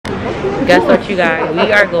Guess what, you guys?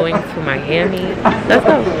 We are going to Miami. Let's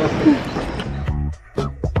go.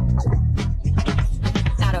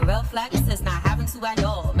 Not a real flex, it's not having to at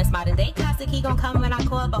all. Miss Modern Day Classic, he gon' come when I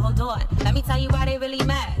call, but hold on. Let me tell you why they really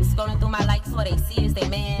mad. Scrolling through my likes, what they see is they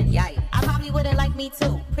man. Yikes. I probably wouldn't like me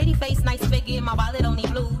too. Pretty face, nice figure, my wallet only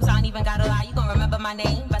blues. I ain't even gotta lie, you gon' remember my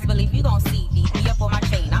name. Best believe you gon' see me. Be up on my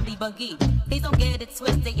chain, I'm the boogie. Please don't get it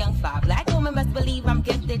twisted, young fly. Black woman, best believe I'm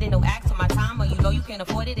gifted. And don't ask for my time, or you know you can't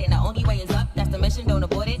afford it. And the only way is up, that's the mission, don't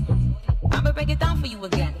abort it. I'ma break it down for you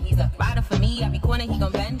again. He's a rider for me, every corner he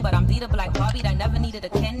gon' bend. But I'm beatable like Barbie that never needed a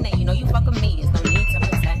kin. And you know you fuck with me, it's no need to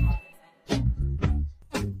pretend.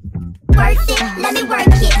 Worth it, let me work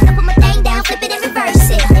it. So put my thing down, flip it and reverse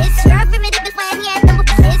it. It's your primitive is when yeah,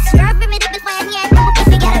 it's your primitive is when yeah.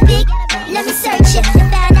 If you got a big, let me search it.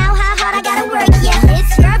 Find out how hard I gotta work, yeah.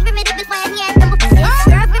 It's your primitive is when yeah, it's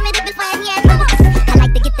your primitive is when yeah. I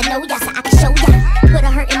like to get to know ya so I can show ya. Put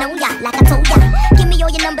a hurtin' on ya like I told ya. Give me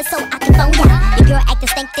all your numbers so I can phone ya. Your girl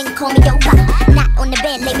acting stank, then call me over. Not on the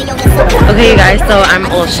bed, lay me on your sofa. Okay, you guys, so I'm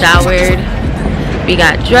all showered. We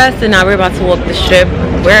got dressed and now we're about to walk the strip.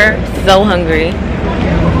 We're so hungry.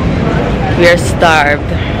 We are starved,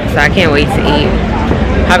 so I can't wait to eat.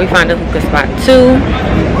 Probably find a hookah spot too.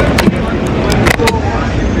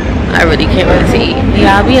 I really can't wait to eat.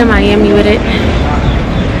 Yeah, I'll be in Miami with it.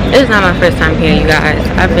 It's not my first time here, you guys.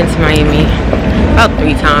 I've been to Miami about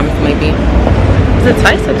 3 times maybe. Was it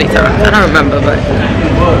twice or 3 times? I don't remember, but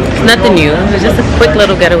it's nothing new. It's just a quick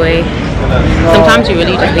little getaway. Sometimes you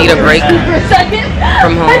really just need a break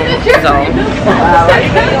from home, so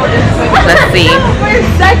let's see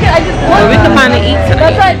where we can find to eat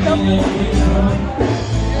tonight.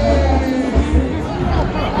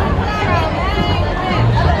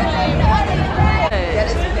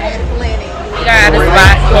 We are at a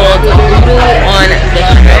spot called Wynwood on the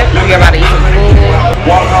strip. We're about to eat some food.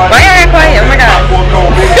 Why are you quiet? Oh my god.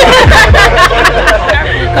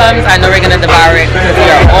 Comes, I know we're gonna devour it because we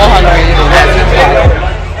are all hungry.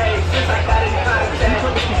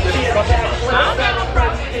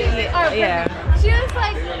 Yeah. She was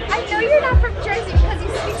like, I know you're not from Jersey because you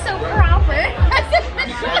speak so proper.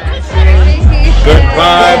 Good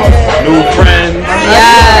vibes, new friends.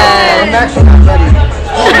 Yes.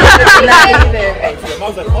 I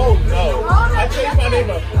was like, oh no. I changed my name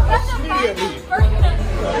up immediately.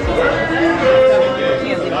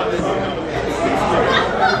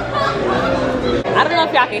 I don't know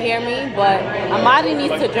if y'all can hear me, but Amadi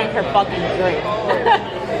needs to drink her fucking drink.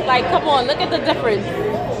 Like, come on, look at the difference.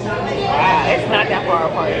 It's not that far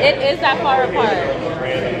apart. It is that far apart.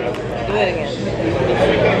 Do it again.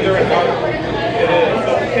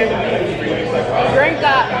 Drink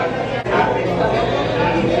up.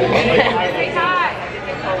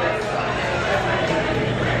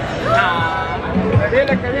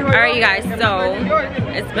 Alright, you guys, so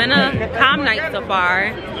it's been a calm night so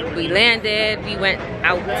far. We landed, we went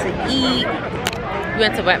out to eat, we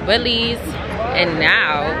went to Wet Willie's, and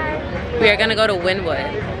now we are gonna go to Wynwood.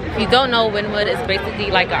 If you don't know, Wynwood is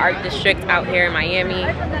basically like an art district out here in Miami.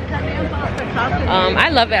 I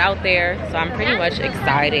love it out there, so I'm pretty much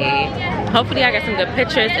excited. Hopefully I get some good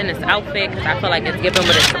pictures in this outfit because I feel like it's giving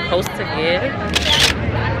what it's supposed to give.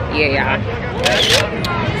 Yeah.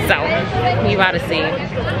 So, we about to see.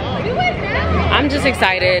 I'm just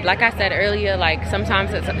excited. Like I said earlier, like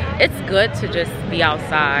sometimes it's good to just be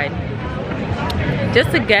outside.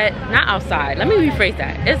 Just to get, not outside, let me rephrase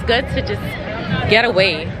that. It's good to just get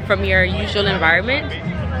away from your usual environment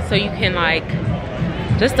so you can like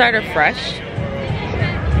just start afresh.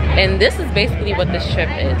 And this is basically what this trip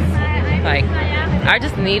is. Like, I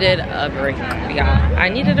just needed a break, y'all. I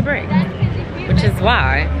needed a break, which is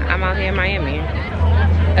why I'm out here in Miami.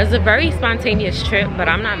 It's a very spontaneous trip, but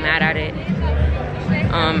I'm not mad at it.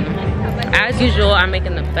 As usual, I'm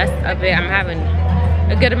making the best of it. I'm having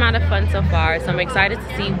a good amount of fun so far, so I'm excited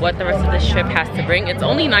to see what the rest of this trip has to bring. It's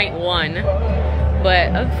only night 1,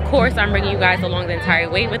 but of course I'm bringing you guys along the entire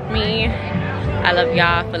way with me. I love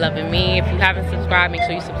y'all for loving me. If you haven't subscribed, make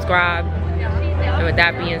sure you subscribe. And with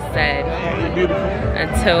that being said,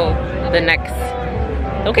 until the next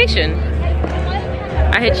location,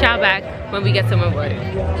 I hit y'all back when we get to Wynwood.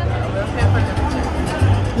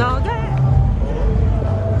 No, that.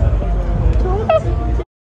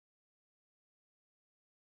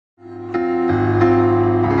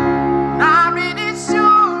 Not really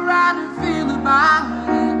sure how to feel about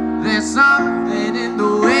it. There's something in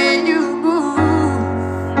the way you move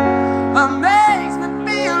that makes me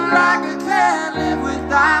feel like I can't live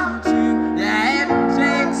without you. Yeah, it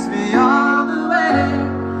takes me all the way.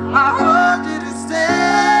 I want you to stay.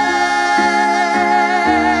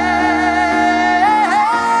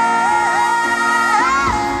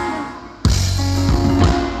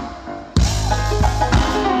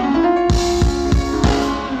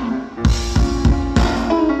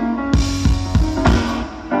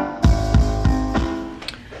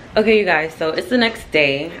 Okay, you guys, so it's the next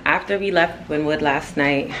day after we left Wynwood last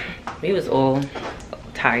night. We was all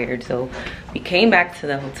tired, so we came back to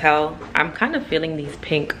the hotel. I'm kind of feeling these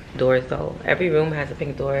pink doors though. Every room has a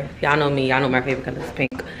pink door. Y'all know me, y'all know my favorite color is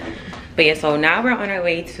pink. But yeah, so now we're on our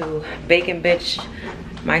way to Bacon Bitch.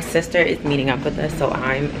 My sister is meeting up with us, so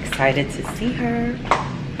I'm excited to see her.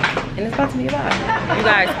 And it's about to be a vibe. You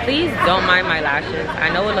guys, please don't mind my lashes. I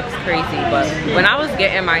know it looks crazy, but when I was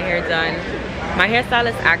getting my hair done, my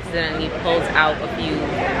hairstylist accidentally pulled out a few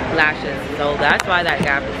lashes, so that's why that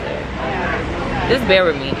gap is there. Just bear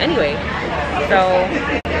with me. Anyway, so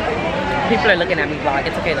people are looking at me vlog.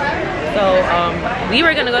 It's okay though. So we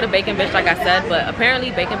were gonna go to Bacon Bitch like I said, but apparently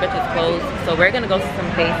Bacon Bitch is closed. So we're gonna go to some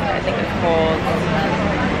place. I think it's called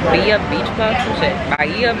Baia Beach Club. Some shit.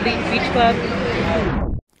 Baia Beach Club.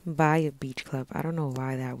 Baia Beach Club. I don't know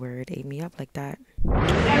why that word ate me up like that.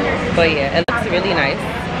 But yeah, it looks really nice.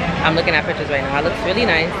 I'm looking at pictures right now. It looks really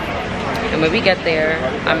nice. And when we get there,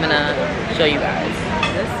 I'm gonna show you guys.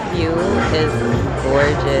 This view is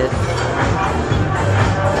gorgeous.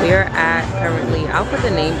 We are at currently, I'll put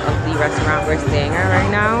the name of the restaurant we're staying at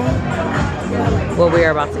right now. What we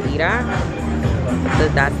are about to eat at. So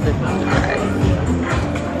that's the view, guys.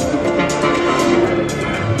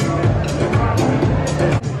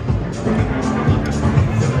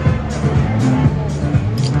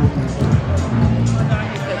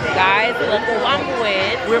 Guys, look who I'm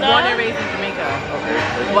with. We're born and raised in Jamaica.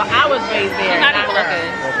 Okay. Well, I was raised there. She's not even looking.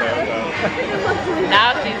 Okay.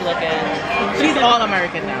 Now she's looking. She's all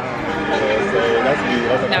American now. That's me.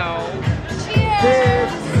 No.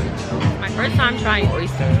 Cheers. My first time trying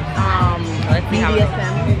oysters. Let's see how it goes.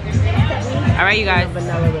 All right, you guys.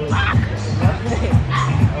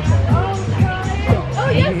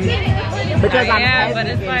 Because I'm yeah, but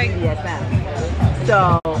it's like. BDSM.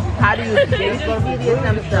 So, how do you base for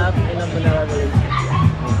BDSM stuff in a vanilla relationship?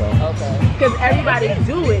 Okay. Because everybody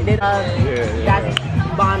do it. They that's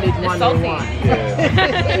bondage 101.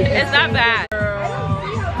 Yeah. It's not bad.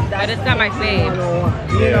 But it's not my fave.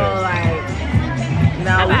 You know, like,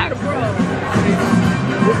 now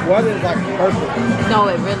this weather is like perfect. No,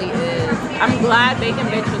 it really is. I'm glad Bacon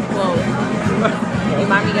Bitch was closed. You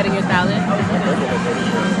mind me getting your salad?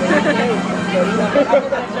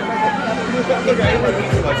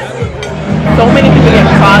 So many people get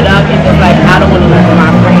caught up in just like, I don't want to look at my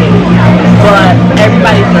friends. But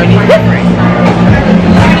everybody's journey is different.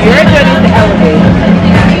 Your journey is to elevate.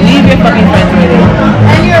 Leave your fucking friends with it.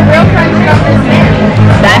 And your real friends don't understand.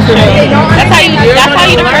 That's true. That's how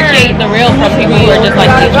you differentiate the real from people who are just like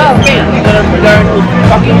you. You're gonna learn who's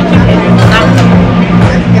fucking with you and who's not.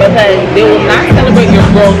 Because they will not celebrate your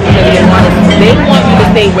growth because they want you to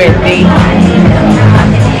stay where they are.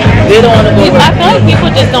 They don't want to go. I feel like people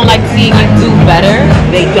just don't like seeing you do better.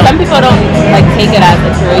 They don't. Some people don't like take it as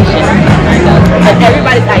inspiration. And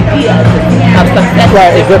everybody's idea of success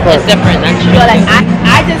is different. It's different. That's true. So like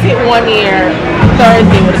I just hit 1 year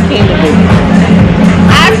Thursday with a candle.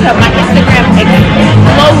 After my Instagram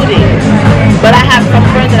exploded, but I have some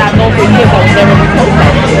friends that I've known for years that will never repost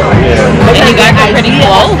that shit. And you guys are pretty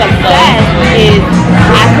close. Success is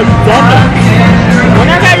academic. When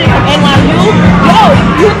I graduated from NYU, yo,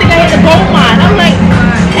 you think I hit the gold mine? I'm like,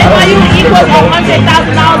 NYU equals $100,000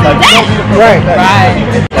 a day. Right.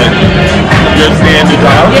 Your standard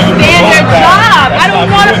job. Your standard job. I don't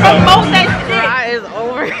want to promote that shit. Is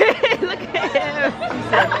over. Look at him.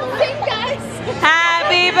 Sing, guys.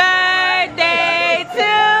 Happy birthday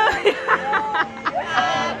to you.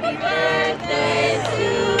 Happy birthday to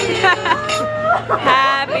you.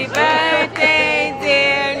 Happy birthday,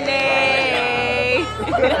 dear Nate.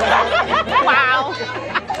 Wow.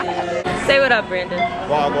 Say what up, Brandon.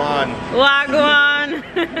 Wagwan. Wagwan.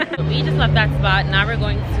 We just left that spot. Now we're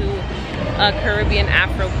going to a Caribbean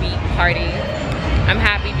Afrobeat party. I'm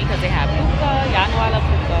happy because they have hookah. Y'all know I love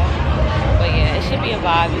hookah. But yeah, it should be a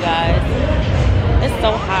vibe, you guys. It's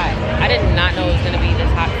so hot. I did not know it was gonna be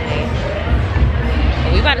this hot today.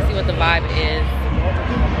 But we about to see what the vibe is.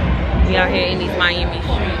 We out here in these Miami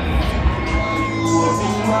streets.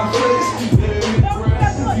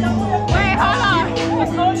 Wait, hold on.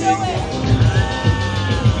 What's going on?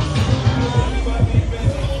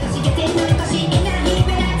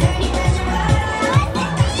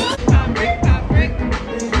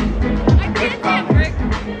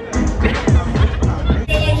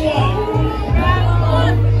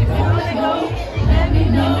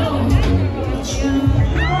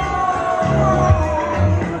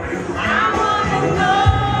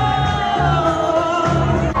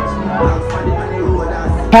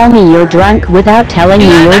 Tell me you're drunk without telling me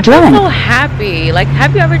you're drunk. I'm so happy. Like,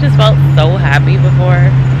 have you ever just felt so happy before?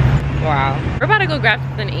 Wow. We're about to go grab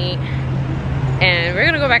something to eat, and we're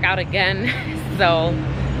gonna go back out again. So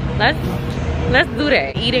let's do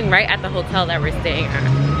that. Eating right at the hotel that we're staying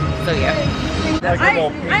at. So yeah.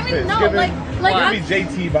 I mean, no, like give me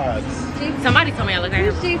JT vibes. Somebody told me I look like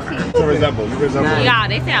him. JT. To resemble. You resemble. Yeah,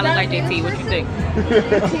 they say I look like JT. What you think?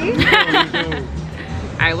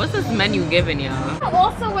 Alright, what's this menu giving y'all? I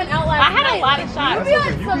also went out last night. I had a lot of shots. You be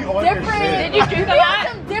on some different. Did you drink a lot?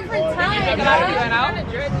 Some different time. Did you drink a lot when you went out?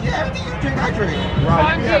 Yeah, everything you drink, I drink.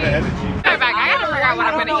 Right, you have the energy. Right back. I gotta figure out what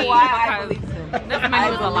I'm gonna eat because this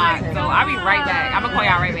menu is a lot. So I'll be right back. I'm gonna call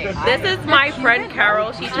y'all right back. This is my friend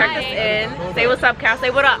Carol. She checked us in. Say what's up, Carol.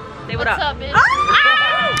 Say what up. Say what up. What's up, bitch?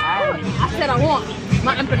 I said I want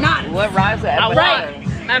my empanada. What rhymes with empanada?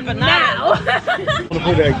 Now. I'm gonna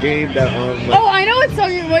play that game that Oh, I know what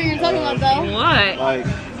you're talking about though. What? like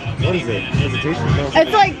what is it? Hesitation? No,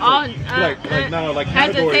 It's like like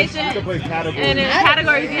categories. Hesitation. You can play categories. And then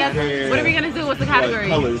categories, yes. Yeah. What are we gonna do? What's the category?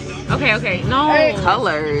 Like colors. Okay. No.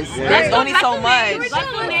 Colors. Yeah. That's only so We're much. doing Let's do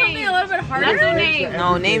something names. a little bit harder. Let's do names.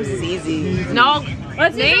 No, names is easy. No.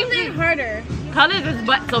 Let's do Names something harder. Colors is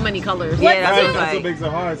but so many colors. Yeah, Right, that's that's what what makes it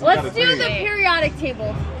hard. So Let's you gotta do the think. periodic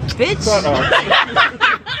table. Bitch. Shut up.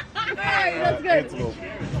 Alright, that's good. Antelope.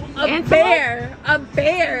 A bear. A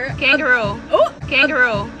bear. Kangaroo. Oh,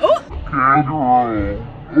 Kangaroo.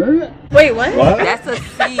 wait, what? What? That's a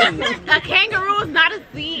C. A kangaroo is not a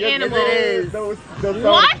sea Yes, animal. it is. No,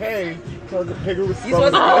 What? K. So the kangaroo was You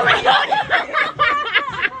supposed to Oh my god.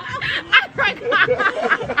 I forgot.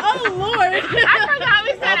 Oh Lord. I forgot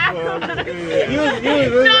we said Afro. You was No.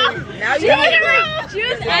 Now you Kangaroo. She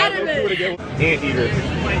was adamant. Anteater.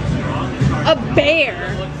 A bear.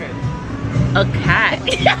 A cat.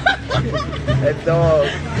 a dog.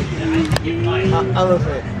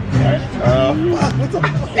 Elephant. What's up?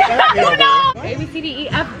 A B C D E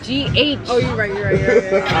F G H. Oh, you're right.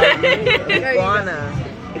 Iguana.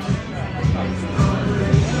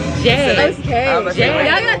 J. Okay. J.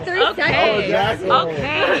 Y'all got 3 Oh, seconds. jaguar.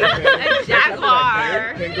 Okay. A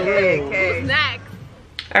jaguar. Kangaroo. Who's next?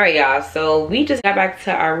 All right, y'all. So we just got back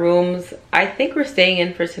to our rooms. I think we're staying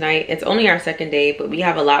in for tonight. It's only our second day, but we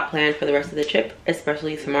have a lot planned for the rest of the trip,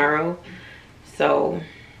 especially tomorrow. So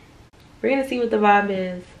we're gonna see what the vibe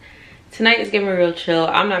is. Tonight is getting real chill.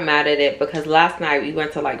 I'm not mad at it because last night we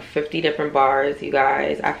went to like 50 different bars, you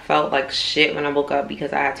guys. I felt like shit when I woke up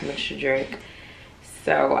because I had too much to drink.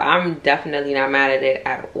 So I'm definitely not mad at it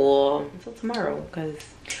at all until tomorrow because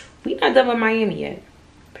we're not done with Miami yet.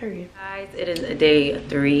 Period. Guys, it is day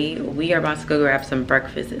 3. We are about to go grab some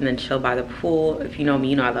breakfast and then chill by the pool. If you know me,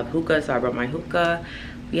 you know I love hookah, so I brought my hookah.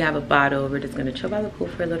 We have a bottle. We're just gonna chill by the pool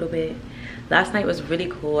for a little bit. Last night was really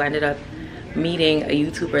cool. I ended up meeting a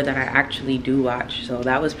YouTuber that I actually do watch, so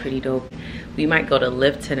that was pretty dope. We might go to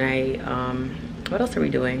Live tonight. What else are we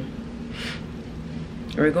doing?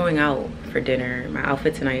 We're going out for dinner. My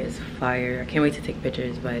outfit tonight is fire. I can't wait to take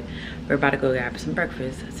pictures, but we're about to go grab some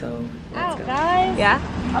breakfast, so let's go. Guys. Yeah?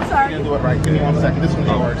 I'm sorry. Do it right. Give me 1 second. This one's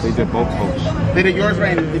yours. They did both folks. They did yours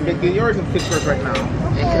right. They did yours and Pittsburgh right now.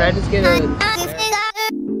 And can I just get a...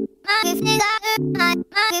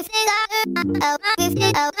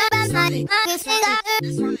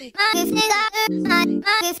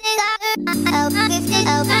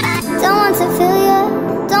 Don't want to feel you,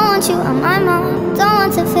 don't want you on my mind. Don't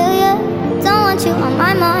want to feel you, don't want you on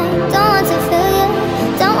my mind. Don't want to feel you,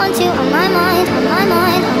 don't want you on my mind, on my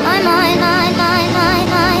mind, on my mind, mind, mind, mind,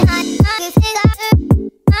 mind.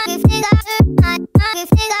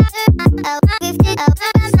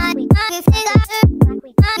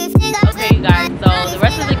 Okay, you guys, so the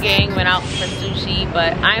rest of the gang went out for sushi,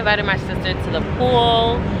 but I invited my sister to the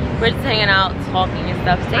pool. We're just hanging out, talking and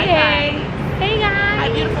stuff. Say hey. Hey guys. Hi,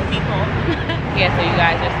 beautiful people. Yeah, so you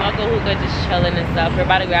guys, we're smoking hookah, just chilling and stuff. We're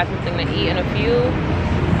about to grab something to eat in a few.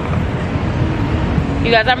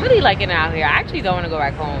 You guys, I'm really liking it out here. I actually don't want to go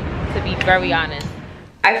back home, to be very honest.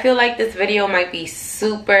 I feel like this video might be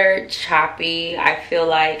super choppy. I feel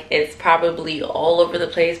like it's probably all over the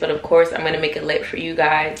place, but of course I'm gonna make it lit for you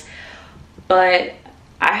guys. But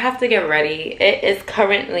I have to get ready. It is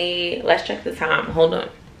currently, let's check the time, hold on.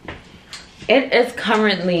 It is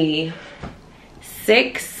currently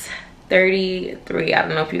 6:33. I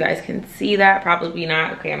don't know if you guys can see that, probably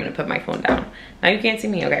not. Okay, I'm gonna put my phone down. Now you can't see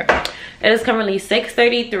me, okay. It is currently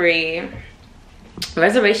 6:33.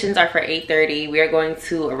 Reservations are for 8:30. We are going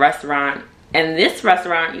to a restaurant, and this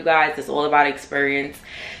restaurant, you guys, is all about experience.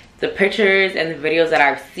 The pictures and the videos that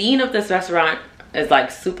I've seen of this restaurant is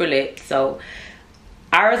like super lit. So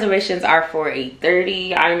our reservations are for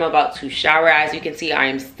 8:30. I'm about to shower. As you can see, I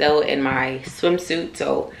am still in my swimsuit,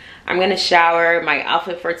 so I'm gonna shower. My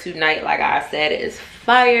outfit for tonight, like I said, is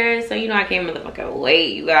fire. So you know I can't motherfucking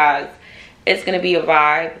wait, you guys. It's gonna be a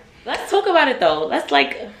vibe. Let's talk about it though. Let's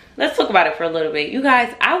talk about it for a little bit. You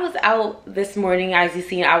guys, I was out this morning. As you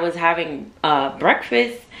see, I was having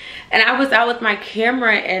breakfast. And I was out with my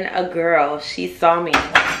camera and a girl. She saw me.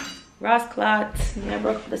 Ross Clot. I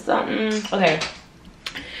broke the something. Okay.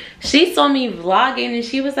 She saw me vlogging and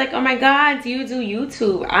she was like, oh my God, you do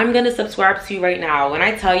YouTube. I'm gonna subscribe to you right now. When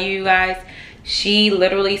I tell you guys, she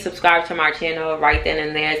literally subscribed to my channel right then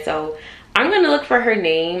and there. So I'm gonna look for her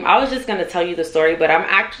name. I was just gonna tell you the story, but I'm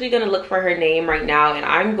actually gonna look for her name right now and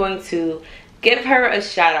I'm going to give her a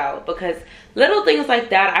shout out, because little things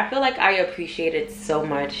like that, I feel like I appreciate it so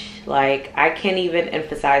much. Like, I can't even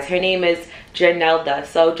emphasize. Her name is Janelda.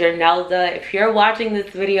 So Janelda, if you're watching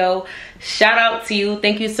this video, shout out to you.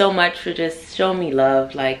 Thank you so much for just showing me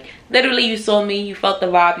love. Like, literally, you saw me, you felt the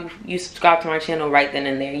vibe, you subscribed to my channel right then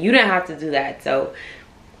and there. You didn't have to do that. So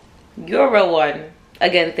you're a real one.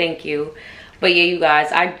 Again, thank you. But yeah, you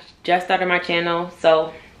guys, I just started my channel,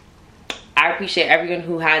 so I appreciate everyone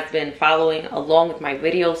who has been following along with my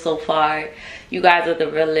videos so far. You guys are the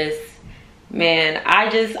realest. Man, I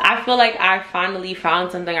feel like I finally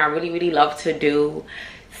found something I really love to do.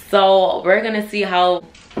 So we're gonna see how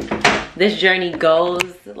this journey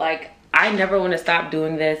goes. Like, I never want to stop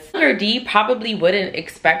doing this. D probably wouldn't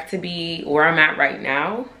expect to be where I'm at right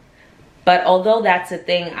now. But although that's a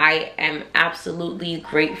thing, I am absolutely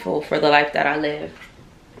grateful for the life that I live.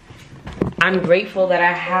 I'm grateful that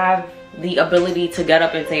I have the ability to get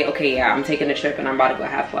up and say, okay, yeah, I'm taking a trip and I'm about to go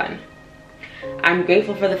have fun. I'm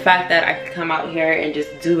grateful for the fact that I could come out here and just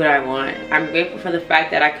do what I want. I'm grateful for the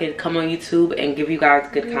fact that I could come on YouTube and give you guys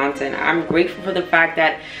good content. I'm grateful for the fact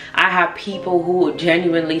that I have people who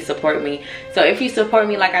genuinely support me. So if you support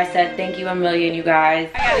me, like I said, thank you a million, you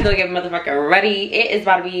guys. I gotta go get motherfucking ready. It is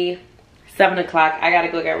about to be 7 o'clock. I gotta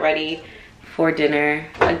go get ready for dinner.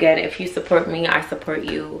 Again, if you support me, I support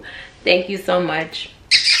you. Thank you so much.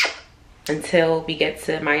 Until we get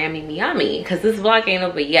to Mayami, because this vlog ain't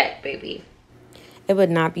over yet, baby. It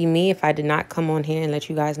would not be me if I did not come on here and let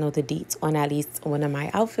you guys know the deets on at least one of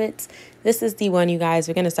my outfits. This is the one, you guys.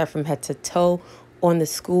 We're going to start from head to toe on the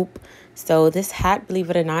scoop. So this hat,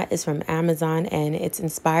 believe it or not, is from Amazon, and it's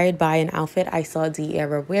inspired by an outfit I saw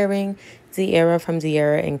De'Ara wearing. De'Ara from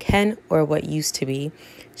De'Ara and Ken, or what used to be.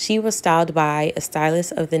 She was styled by a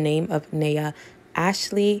stylist of the name of Naya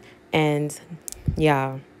Ashley, and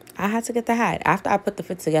yeah, I had to get the hat. After I put the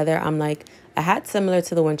fit together, I'm like, a hat similar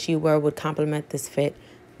to the one she wore would complement this fit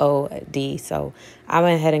OD. So I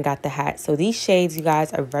went ahead and got the hat. So these shades, you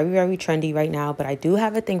guys, are very trendy right now, but I do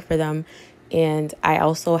have a thing for them. And I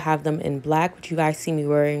also have them in black, which you guys see me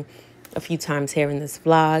wearing a few times here in this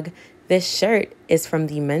vlog. This shirt is from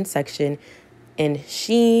the men's section in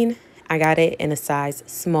Shein. I got it in a size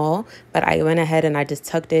small, but I went ahead and I just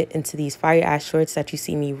tucked it into these fire ass shorts that you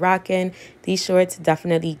see me rocking. These shorts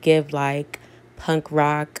definitely give like punk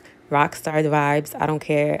rock star vibes. I don't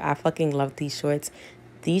care. I fucking love these shorts.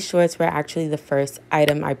 These shorts were actually the first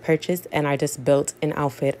item I purchased, and I just built an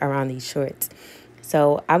outfit around these shorts.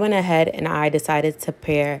 So I went ahead and I decided to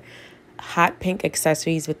pair hot pink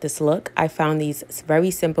accessories with this look. I found these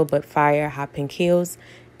very simple but fire hot pink heels.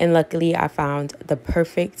 And luckily, I found the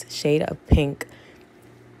perfect shade of pink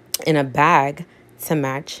in a bag to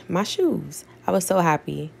match my shoes. I was so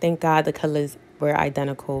happy. Thank God the colors were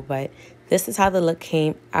identical. But this is how the look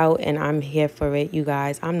came out, and I'm here for it, you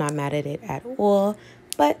guys. I'm not mad at it at all.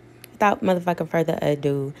 But without motherfucking further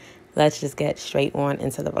ado, let's just get straight on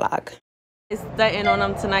into the vlog. It's stunting on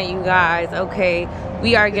them tonight, you guys. Okay,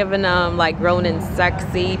 we are giving them like grown and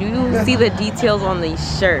sexy. Do you see the details on the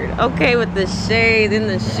shirt? Okay, with the shades and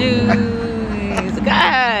the shoes.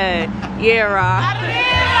 God, yeah, Rock.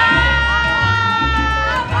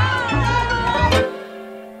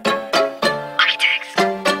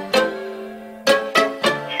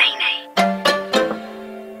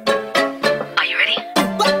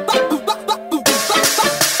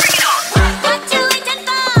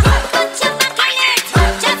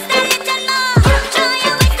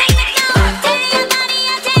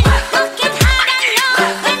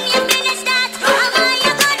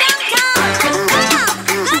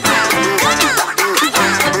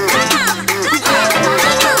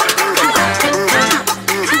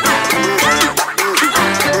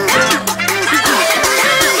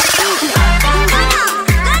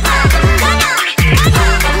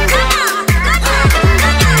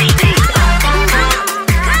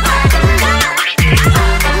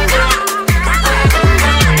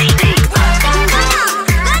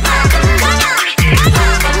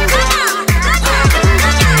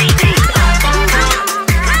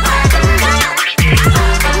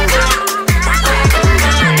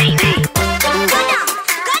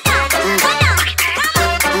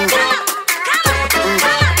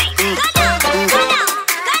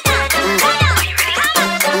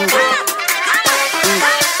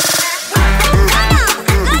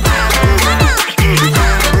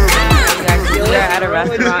 a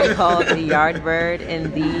restaurant called the Yardbird,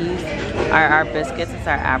 and these are our biscuits. It's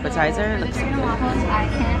our appetizer. It looks so good. I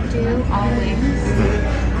can't do all wings.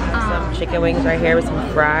 Some chicken wings right here with some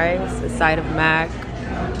fries, a side of mac.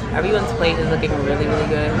 Everyone's plate is looking really, really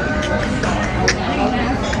good.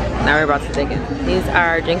 Now we're about to dig in. These are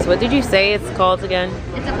our drinks. What did you say it's called again?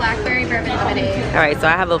 It's a blackberry bourbon lemonade. All right, so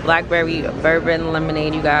I have a blackberry bourbon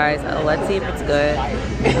lemonade, you guys. Let's see if it's good.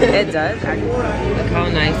 It does. Look how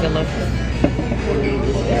nice it looks.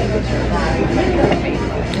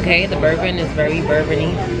 Okay, the bourbon is very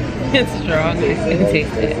bourbony. It's strong. I can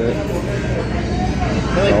taste it.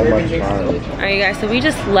 Alright, you guys, so we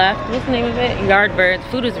just left. What's the name of it? Yardbird.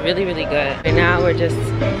 Food is really, really good. Right now we're just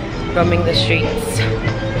roaming the streets.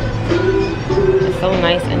 It's so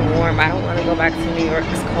nice and warm. I don't want to go back to New York's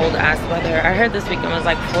cold ass weather. I heard this weekend was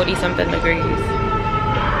like 40 something degrees.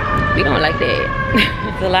 We don't like that.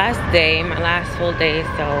 It's the last day, my last full day,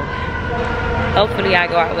 so hopefully I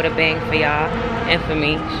go out with a bang for y'all and for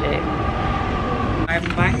me. Shit. I'm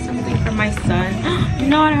buying something for my son.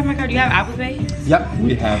 No, I don't have my card. Do you have Apple Pay? Yep,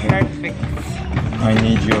 we have it. Perfect. I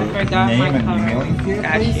need your name and email here.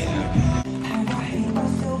 Gotcha.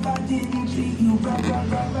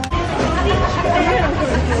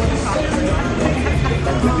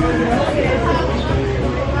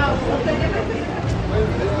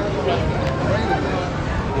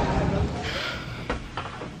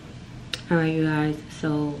 Alright, you guys,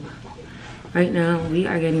 so right now we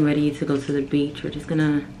are getting ready to go to the beach. We're just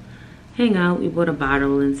gonna hang out. We bought a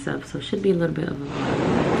bottle and stuff, so it should be a little bit of a vlog.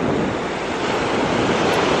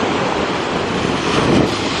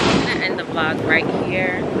 I'm gonna end the vlog right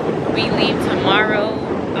here. We leave tomorrow.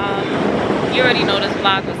 You already know this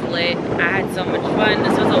vlog was lit. I had so much fun.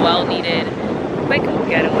 This was a well-needed quick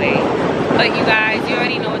getaway. But you guys, you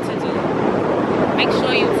already know what to do. Make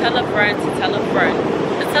sure you tell a friend to tell a friend.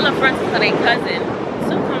 To tell a friend to tell a cousin.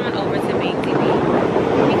 So coming over to Main TV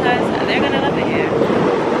because they're gonna love it here.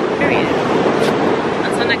 Period.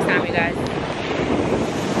 Until next time, you guys.